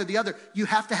can't have one or the other. You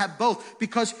have to have both.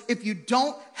 Because if you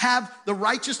don't have the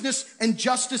righteousness and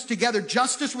justice together,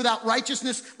 justice without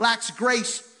righteousness lacks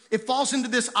grace. It falls into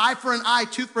this eye for an eye,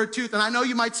 tooth for a tooth. And I know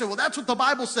you might say, well, that's what the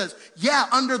Bible says. Yeah,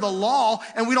 under the law,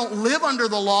 and we don't live under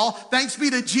the law. Thanks be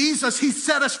to Jesus, he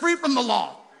set us free from the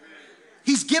law.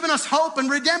 He's given us hope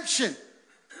and redemption.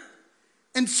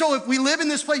 And so if we live in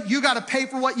this place, you got to pay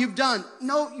for what you've done.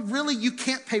 No, really, you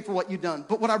can't pay for what you've done.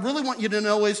 But what I really want you to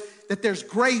know is that there's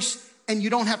grace and you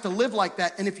don't have to live like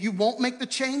that. And if you won't make the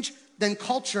change, then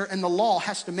culture and the law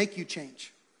has to make you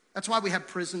change. That's why we have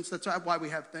prisons. That's why we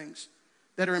have things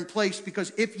that are in place,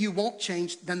 because if you won't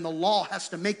change, then the law has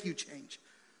to make you change.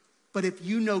 But if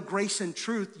you know grace and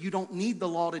truth, you don't need the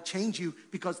law to change you,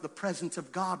 because the presence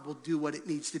of God will do what it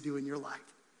needs to do in your life.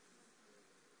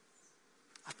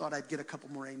 I thought I'd get a couple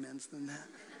more amens than that.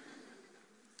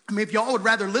 I mean, if y'all would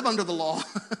rather live under the law,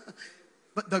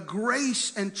 but the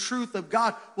grace and truth of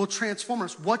God will transform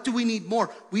us. What do we need more?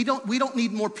 We don't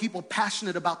need more people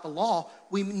passionate about the law.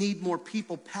 We need more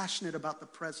people passionate about the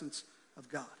presence of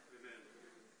God. Amen.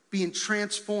 Being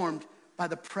transformed by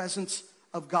the presence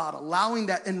of God, allowing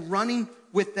that and running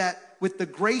with that, with the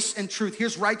grace and truth.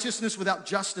 Here's righteousness without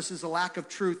justice is a lack of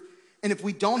truth. And if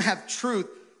we don't have truth,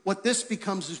 what this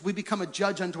becomes is we become a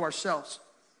judge unto ourselves.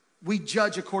 We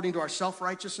judge according to our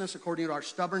self-righteousness, according to our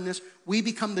stubbornness. We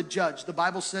become the judge. The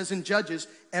Bible says in Judges,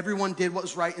 everyone did what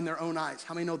was right in their own eyes.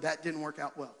 How many know that didn't work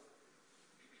out well?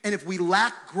 And if we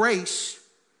lack grace,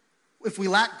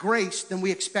 then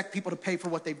we expect people to pay for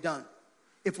what they've done.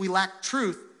 If we lack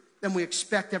truth, then we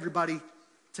expect everybody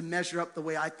to measure up the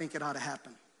way I think it ought to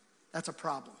happen. That's a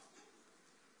problem.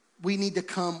 We need to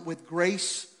come with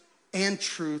grace and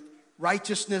truth,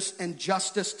 righteousness and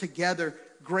justice together,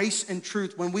 grace and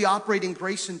truth. When we operate in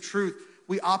grace and truth,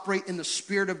 we operate in the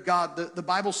Spirit of God. The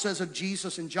Bible says of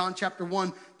Jesus in John chapter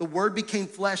 1, the Word became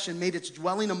flesh and made its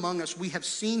dwelling among us. We have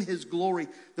seen his glory,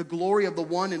 the glory of the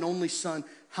one and only Son.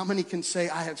 How many can say,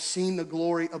 I have seen the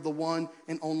glory of the one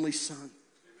and only Son? Amen.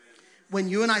 When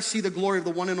you and I see the glory of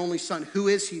the one and only Son, who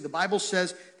is he? The Bible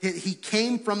says he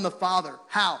came from the Father.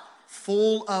 How?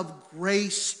 Full of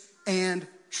grace and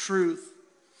truth.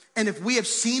 And if we have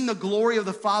seen the glory of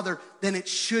the Father, then it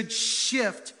should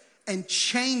shift and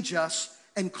change us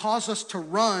and cause us to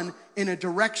run in a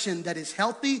direction that is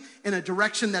healthy, in a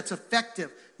direction that's effective.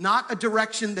 Not a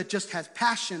direction that just has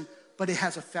passion, but it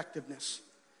has effectiveness.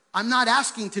 I'm not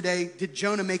asking today, did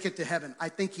Jonah make it to heaven? I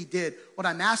think he did. What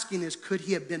I'm asking is, could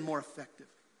he have been more effective?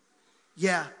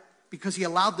 Yeah, because he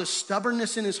allowed the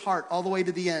stubbornness in his heart all the way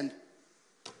to the end.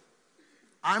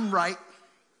 I'm right.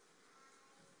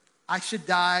 I should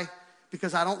die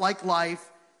because I don't like life,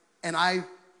 and I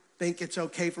think it's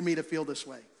okay for me to feel this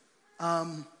way.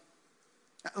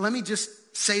 Let me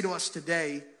just say to us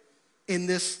today, in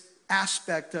this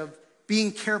aspect of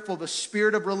being careful of the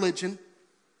spirit of religion,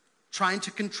 trying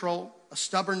to control a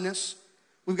stubbornness,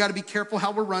 we've got to be careful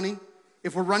how we're running.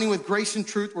 If we're running with grace and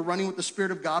truth, we're running with the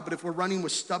Spirit of God. But if we're running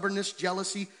with stubbornness,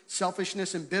 jealousy,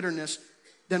 selfishness, and bitterness,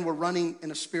 then we're running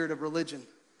in a spirit of religion.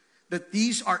 That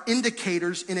these are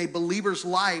indicators in a believer's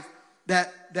life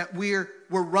that we're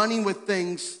running with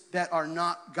things that are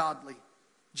not godly.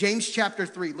 James chapter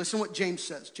 3, listen what James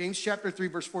says. James chapter 3,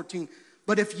 verse 14.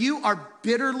 But if you are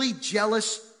bitterly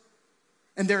jealous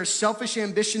and there is selfish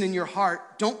ambition in your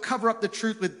heart, don't cover up the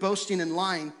truth with boasting and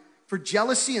lying, for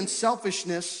jealousy and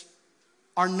selfishness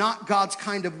are not God's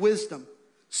kind of wisdom.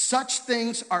 Such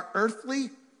things are earthly,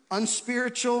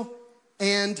 unspiritual,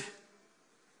 and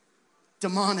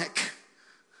demonic.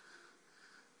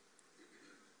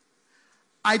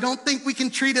 I don't think we can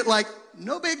treat it like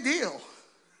no big deal.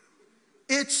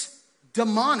 It's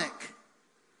demonic.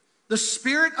 The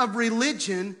spirit of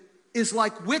religion is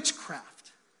like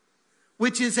witchcraft,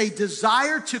 which is a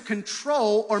desire to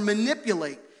control or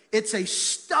manipulate. It's a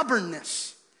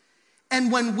stubbornness.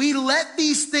 And when we let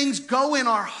these things go in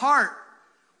our heart,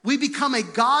 we become a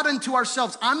God unto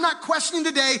ourselves. I'm not questioning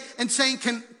today and saying,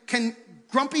 can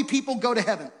grumpy people go to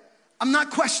heaven? I'm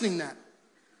not questioning that.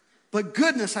 But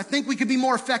goodness, I think we could be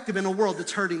more effective in a world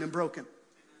that's hurting and broken.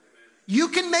 You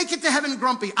can make it to heaven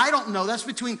grumpy. I don't know. That's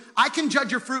between, I can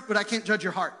judge your fruit, but I can't judge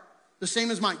your heart. The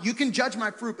same as mine. You can judge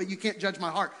my fruit, but you can't judge my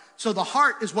heart. So the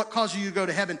heart is what causes you to go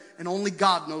to heaven, and only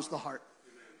God knows the heart.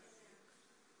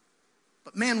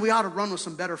 But man, we ought to run with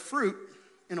some better fruit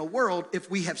in a world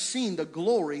if we have seen the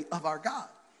glory of our God.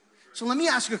 So let me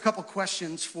ask you a couple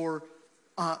questions for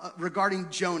regarding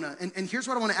Jonah. And here's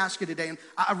what I want to ask you today. And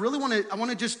I really want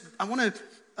to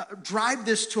drive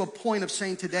this to a point of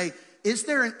saying today, is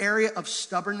there an area of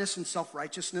stubbornness and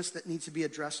self-righteousness that needs to be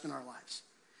addressed in our lives?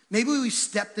 Maybe we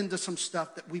stepped into some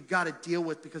stuff that we've got to deal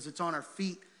with because it's on our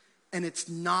feet and it's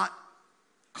not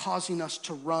causing us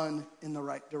to run in the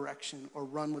right direction or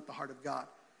run with the heart of God.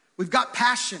 We've got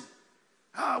passion.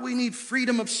 We need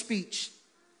freedom of speech.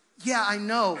 Yeah, I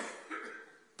know.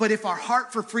 But if our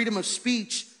heart for freedom of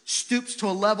speech stoops to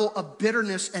a level of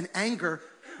bitterness and anger,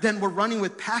 then we're running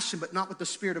with passion, but not with the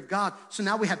Spirit of God. So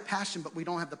now we have passion, but we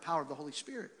don't have the power of the Holy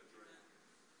Spirit.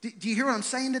 Do you hear what I'm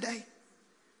saying today?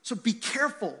 So be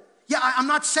careful. Yeah, I'm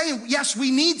not saying, yes,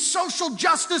 we need social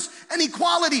justice and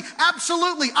equality.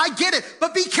 Absolutely, I get it.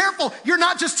 But be careful. You're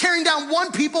not just tearing down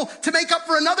one people to make up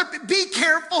for another. Be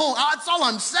careful. That's all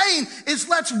I'm saying is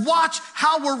let's watch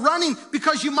how we're running,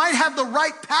 because you might have the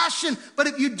right passion, but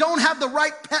if you don't have the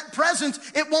right presence,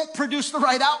 it won't produce the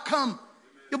right outcome.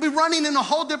 You'll be running in a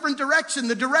whole different direction,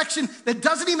 the direction that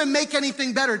doesn't even make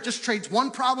anything better. It just trades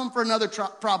one problem for another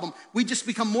problem. We just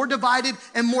become more divided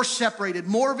and more separated,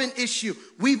 more of an issue.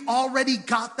 We've already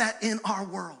got that in our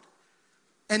world.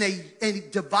 And a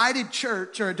divided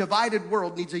church or a divided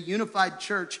world needs a unified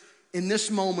church in this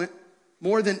moment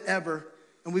more than ever.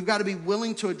 And we've got to be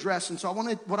willing to address. And so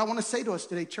what I want to say to us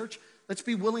today, church, let's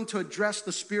be willing to address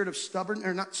the spirit of stubborn,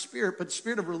 or not spirit, but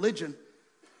spirit of religion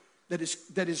that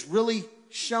is really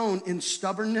shown in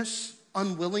stubbornness,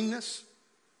 unwillingness.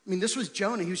 I mean, this was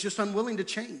Jonah. He was just unwilling to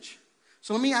change.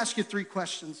 So let me ask you 3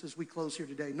 questions as we close here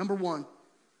today. Number 1,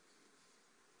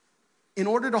 in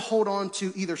order to hold on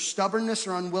to either stubbornness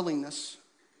or unwillingness,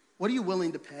 what are you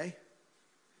willing to pay?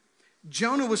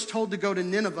 Jonah was told to go to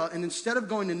Nineveh, and instead of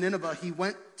going to Nineveh, he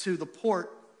went to the port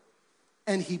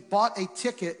and he bought a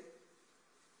ticket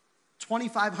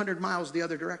 2,500 miles the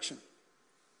other direction.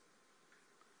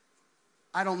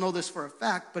 I don't know this for a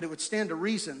fact, but it would stand to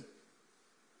reason.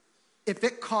 If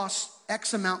it costs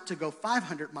X amount to go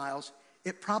 500 miles,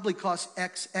 it probably costs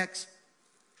XX,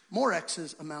 more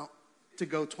X's amount to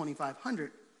go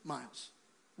 2,500 miles.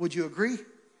 Would you agree?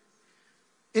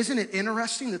 Isn't it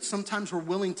interesting that sometimes we're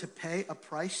willing to pay a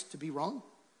price to be wrong?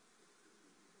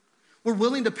 We're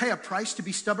willing to pay a price to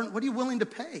be stubborn. What are you willing to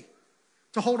pay?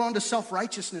 To hold on to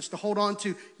self-righteousness, to hold on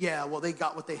to, yeah, well, they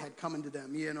got what they had coming to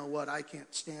them. You know what, I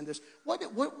can't stand this. What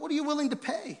are you willing to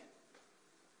pay?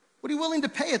 What are you willing to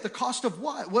pay at the cost of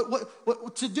what?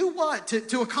 What to do what?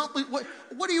 To accomplish what?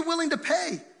 What are you willing to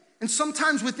pay? And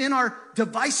sometimes within our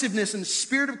divisiveness and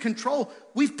spirit of control,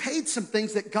 we've paid some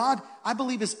things that God, I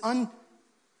believe, is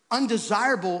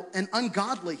undesirable and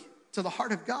ungodly to the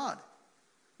heart of God.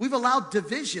 We've allowed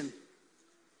division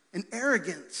and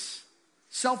arrogance,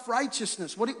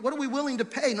 self-righteousness. What are we willing to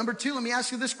pay? Number 2, let me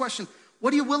ask you this question.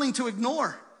 What are you willing to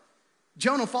ignore?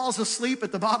 Jonah falls asleep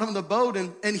at the bottom of the boat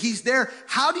and he's there.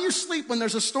 How do you sleep when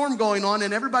there's a storm going on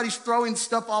and everybody's throwing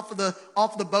stuff off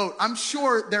the boat? I'm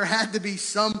sure there had to be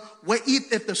some way.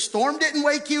 If the storm didn't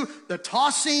wake you, the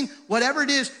tossing, whatever it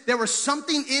is, there was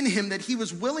something in him that he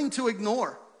was willing to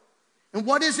ignore. And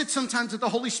what is it sometimes that the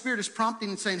Holy Spirit is prompting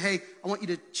and saying, hey, I want you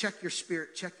to check your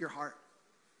spirit, check your heart.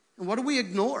 And what do we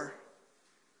ignore?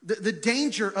 The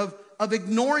danger of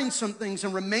ignoring some things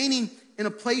and remaining in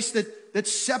a place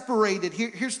that's separated.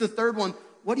 Here's the 3rd one.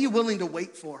 What are you willing to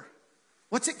wait for?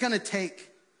 What's it going to take?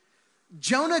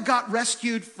 Jonah got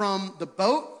rescued from the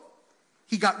boat.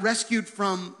 He got rescued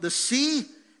from the sea.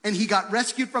 And he got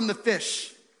rescued from the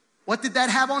fish. What did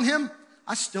that have on him?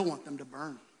 I still want them to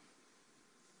burn.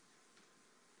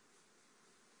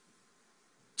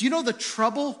 Do you know the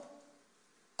trouble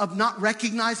of not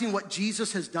recognizing what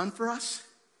Jesus has done for us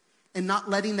and not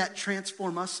letting that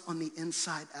transform us on the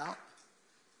inside out?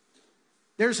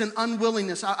 There's an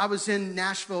unwillingness. I was in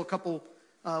Nashville a couple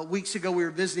weeks ago. We were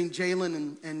visiting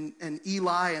Jalen and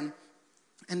Eli,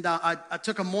 and I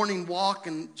took a morning walk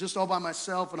and just all by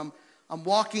myself, and I'm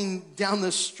walking down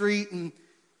the street, and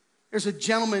there's a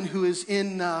gentleman who is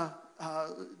in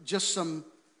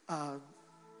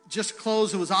just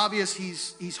clothes. It was obvious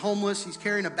he's homeless. He's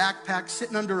carrying a backpack,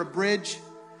 sitting under a bridge.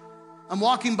 I'm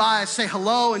walking by, I say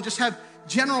hello and just have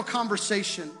general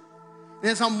conversation.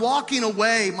 And as I'm walking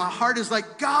away, my heart is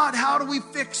like, God, how do we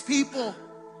fix people?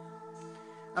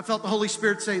 I felt the Holy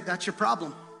Spirit say, that's your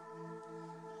problem.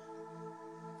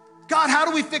 God, how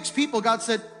do we fix people? God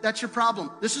said, that's your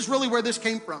problem. This is really where this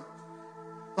came from.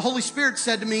 The Holy Spirit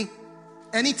said to me,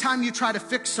 anytime you try to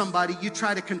fix somebody, you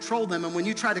try to control them. And when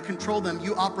you try to control them,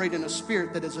 you operate in a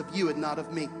spirit that is of you and not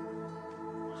of me.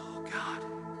 Oh, God.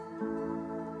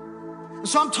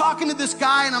 So I'm talking to this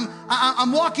guy, and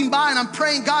I'm walking by, and I'm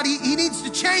praying, God, he needs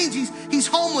to change. He's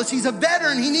homeless. He's a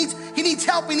veteran. He needs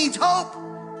help. He needs hope.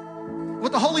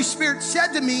 What the Holy Spirit said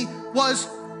to me was,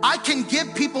 I can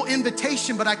give people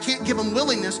invitation, but I can't give them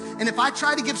willingness. And if I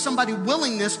try to give somebody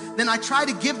willingness, then I try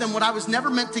to give them what I was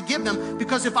never meant to give them.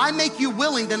 Because if I make you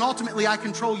willing, then ultimately I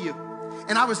control you.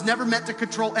 And I was never meant to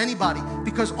control anybody,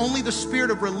 because only the spirit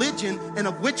of religion and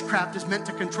of witchcraft is meant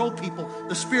to control people.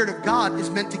 The Spirit of God is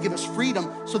meant to give us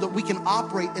freedom so that we can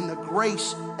operate in the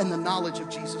grace and the knowledge of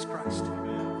Jesus Christ.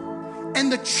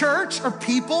 And the church or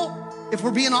people, if we're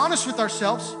being honest with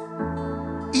ourselves,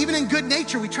 even in good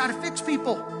nature, we try to fix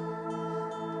people.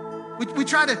 We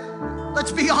try to,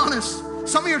 let's be honest,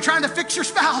 some of you are trying to fix your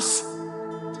spouse.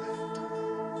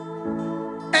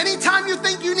 Anytime you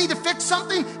think you need to fix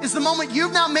something is the moment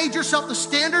you've now made yourself the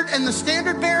standard and the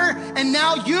standard bearer, and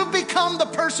now you've become the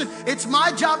person. It's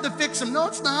my job to fix them. No,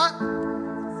 it's not.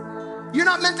 You're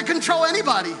not meant to control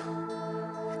anybody.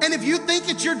 And if you think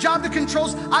it's your job to control,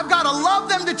 I've got to love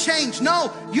them to change.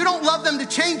 No, you don't love them to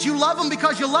change. You love them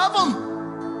because you love them.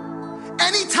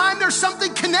 Anytime there's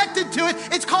something connected to it,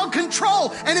 it's called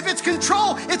control. And if it's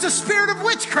control, it's a spirit of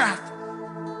witchcraft.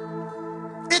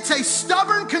 It's a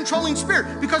stubborn, controlling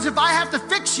spirit. Because if I have to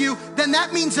fix you, then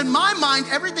that means in my mind,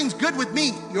 everything's good with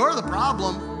me. You're the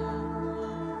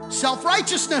problem.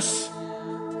 Self-righteousness.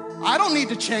 I don't need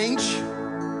to change.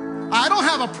 I don't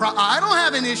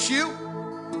have an issue.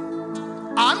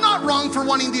 I'm not wrong for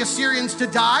wanting the Assyrians to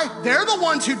die. They're the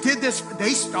ones who did this.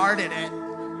 They started it.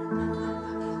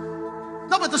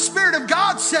 No, but the Spirit of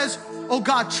God says, oh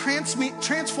God,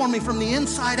 transform me from the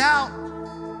inside out.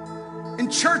 In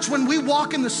church, when we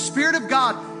walk in the Spirit of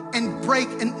God and break,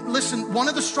 and listen, one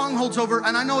of the strongholds over,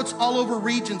 and I know it's all over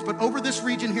regions, but over this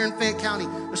region here in Fayette County,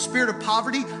 the spirit of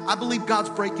poverty, I believe God's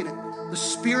breaking it. The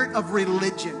spirit of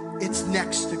religion, it's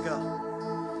next to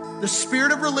go. The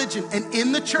spirit of religion, and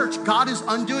in the church, God is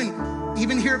undoing,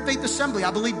 even here at Faith Assembly,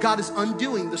 I believe God is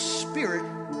undoing the spirit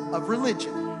of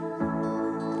religion.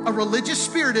 A religious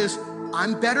spirit is,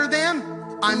 I'm better than,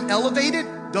 I'm elevated,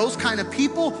 those kind of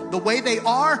people, the way they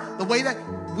are, the way that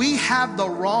we have the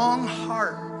wrong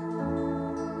heart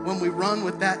when we run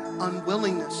with that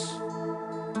unwillingness.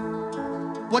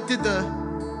 What did the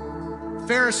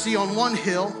Pharisee on one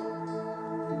hill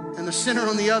and the sinner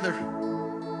on the other?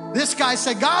 This guy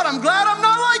said, God, I'm glad I'm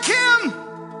not like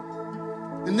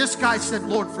him. And this guy said,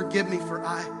 Lord, forgive me, for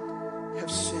I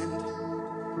have sinned.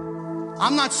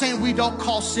 I'm not saying we don't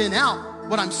call sin out.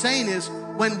 What I'm saying is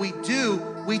when we do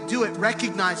it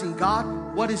recognizing, God,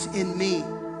 what is in me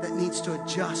that needs to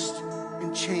adjust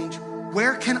and change?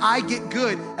 Where can I get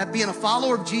good at being a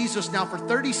follower of Jesus now for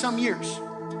 30 some years?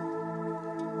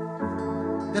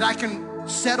 That I can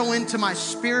settle into my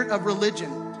spirit of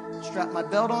religion. Strap my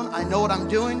belt on, I know what I'm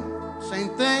doing. Same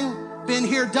thing, been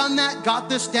here, done that, got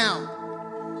this down.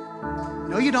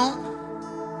 No, you don't.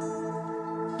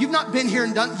 You've not been here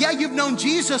and done. Yeah, you've known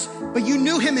Jesus, but you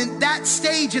knew him in that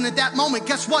stage and at that moment.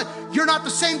 Guess what? You're not the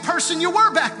same person you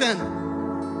were back then.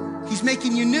 He's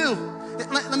making you new.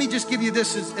 Let me just give you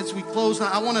this as we close.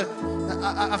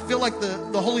 I feel like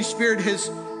the Holy Spirit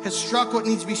has struck what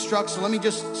needs to be struck. So let me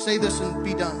just say this and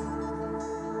be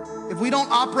done. If we don't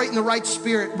operate in the right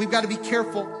spirit, we've got to be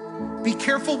careful. Be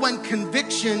careful when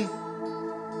conviction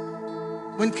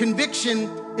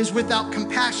is without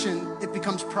compassion, it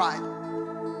becomes pride.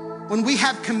 When we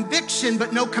have conviction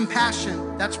but no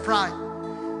compassion, that's pride.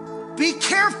 Be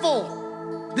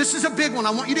careful. This is a big one.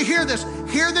 I want you to hear this.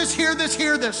 Hear this, hear this,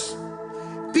 hear this.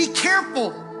 Be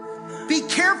careful. Be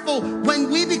careful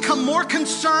when we become more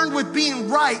concerned with being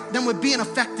right than with being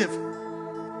effective.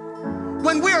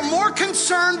 when we are more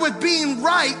concerned with being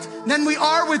right than we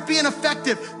are with being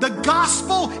effective. The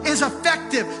gospel is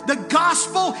effective. The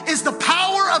gospel is the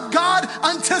power of God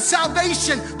unto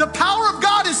salvation. The power of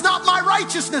God is not my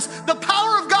righteousness. The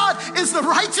power of God is the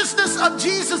righteousness of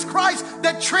Jesus Christ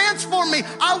that transformed me.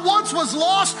 I once was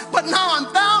lost, but now I'm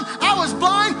found. I was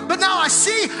blind, but now I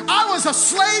see. I was a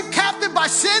slave captive by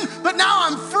sin, but now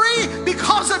I'm free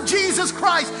because of Jesus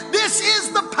Christ. This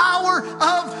is the power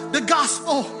of the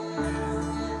gospel.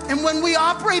 And when we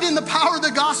operate in the power of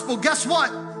the gospel, guess what?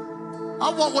 I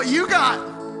want what you got.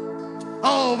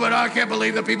 Oh, but I can't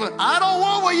believe the people. I don't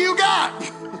want what you got.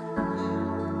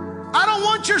 I don't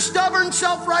want your stubborn,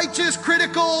 self-righteous,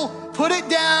 critical, put it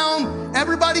down,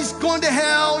 everybody's going to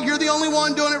hell, you're the only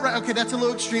one doing it right. Okay, that's a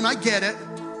little extreme, I get it.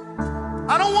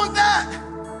 I don't want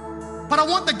that. But I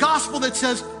want the gospel that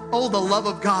says, oh, the love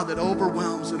of God that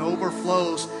overwhelms and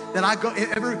overflows, that I go,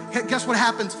 guess what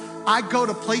happens? I go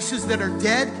to places that are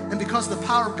dead, and because of the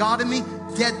power of God in me,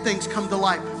 dead things come to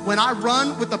life. When I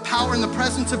run with the power and the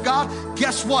presence of God,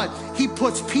 guess what? He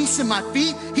puts peace in my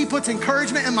feet, He puts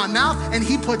encouragement in my mouth, and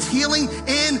He puts healing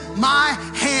in my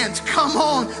hands. Come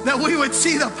on, that we would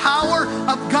see the power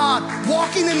of God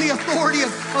walking in the authority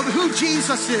of who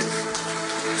Jesus is.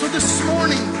 So this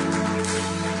morning,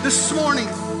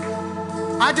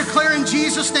 I declare in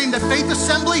Jesus' name that Faith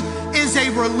Assembly is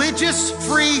a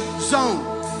religious-free zone.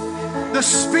 The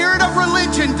spirit of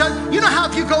religion, you know how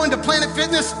if you go into Planet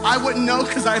Fitness, I wouldn't know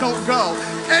because I don't go.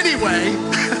 Anyway,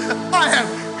 I have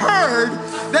heard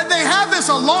that they have this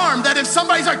alarm that if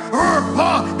somebody's like,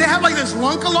 they have like this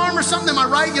lunk alarm or something, am I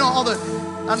right? You know, all the,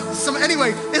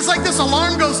 anyway, it's like this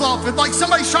alarm goes off. It's like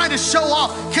somebody's trying to show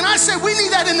off. Can I say we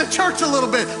need that in the church a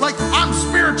little bit? Like, I'm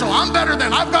spiritual, I'm better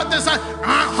than, I've got this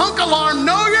hunk alarm.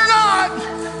 No, you're not.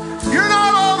 You're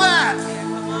not all that.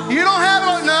 You don't have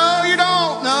it. No, you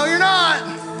don't. No, you're not.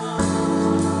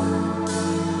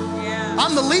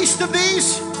 I'm the least of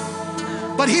these,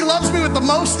 but He loves me with the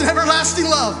most and everlasting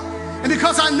love. And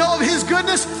because I know of His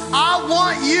goodness, I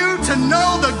want you to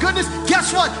know the goodness.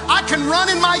 Guess what? I can run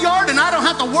in my yard and I don't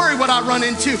have to worry what I run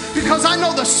into because I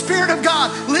know the Spirit of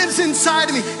God lives inside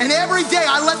of me. And every day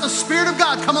I let the Spirit of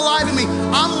God come alive in me.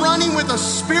 I'm running with a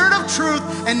spirit of truth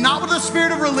and not with a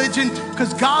spirit of religion,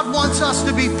 because God wants us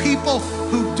to be people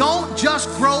who don't just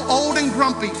grow old and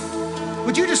grumpy.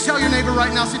 Would you just tell your neighbor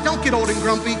right now, say, don't get old and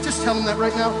grumpy. Just tell them that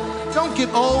right now. Don't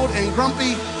get old and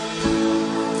grumpy.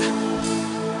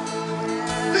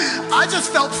 I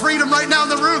just felt freedom right now in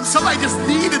the room. Somebody just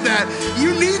needed that.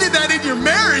 You needed that in your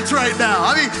marriage right now.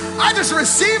 I mean, I just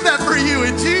received that for you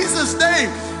in Jesus'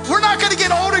 name. We're not going to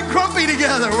get old and grumpy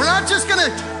together. We're not just going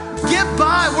to get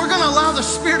by. We're going to allow the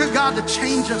Spirit of God to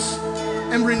change us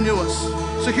and renew us.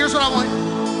 So here's what I want.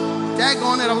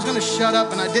 Daggone it, I was going to shut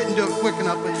up and I didn't do it quick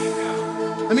enough. But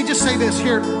let me just say this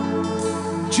here.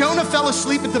 Jonah fell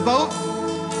asleep at the boat.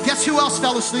 Guess who else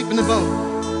fell asleep in the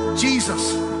boat?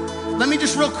 Jesus. Let me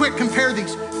just real quick compare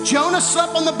these. Jonah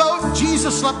slept on the boat,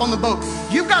 Jesus slept on the boat.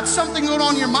 You've got something going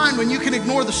on in your mind when you can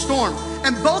ignore the storm.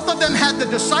 And both of them had the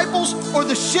disciples or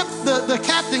the ship, the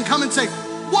captain come and say,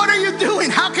 what are you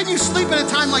doing? How can you sleep at a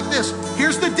time like this?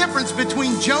 Here's the difference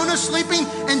between Jonah sleeping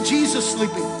and Jesus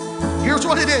sleeping. Here's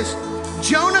what it is.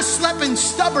 Jonah slept in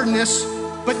stubbornness,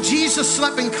 but Jesus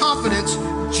slept in confidence.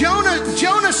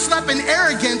 Jonah slept in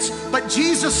arrogance, but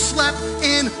Jesus slept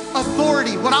in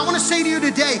authority. What I want to say to you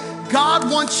today,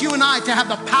 God wants you and I to have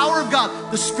the power of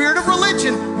God. The spirit of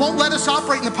religion won't let us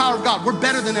operate in the power of God. We're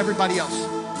better than everybody else.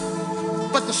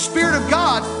 But the Spirit of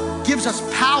God gives us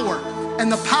power.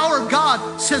 And the power of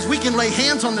God says we can lay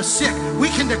hands on the sick. We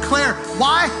can declare.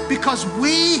 Why? Because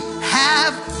we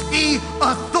have the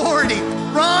authority.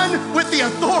 Run with the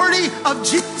authority of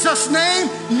Jesus' name.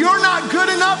 You're not good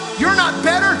enough. You're not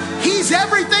better. He's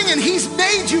everything, and He's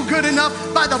made you good enough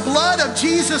by the blood of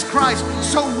Jesus Christ.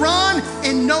 So run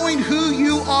in knowing who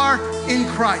you are in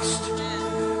Christ.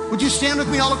 Would you stand with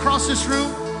me all across this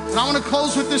room? And I want to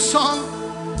close with this song.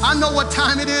 I know what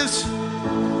time it is.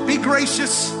 Be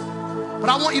gracious. But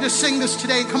I want you to sing this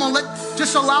today. Come on,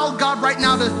 just allow God right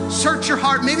now to search your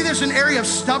heart. Maybe there's an area of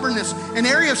stubbornness, an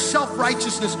area of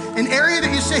self-righteousness, an area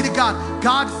that you say to God,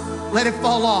 God, let it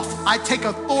fall off. I take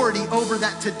authority over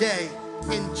that today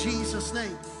in Jesus'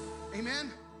 name.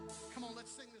 Amen.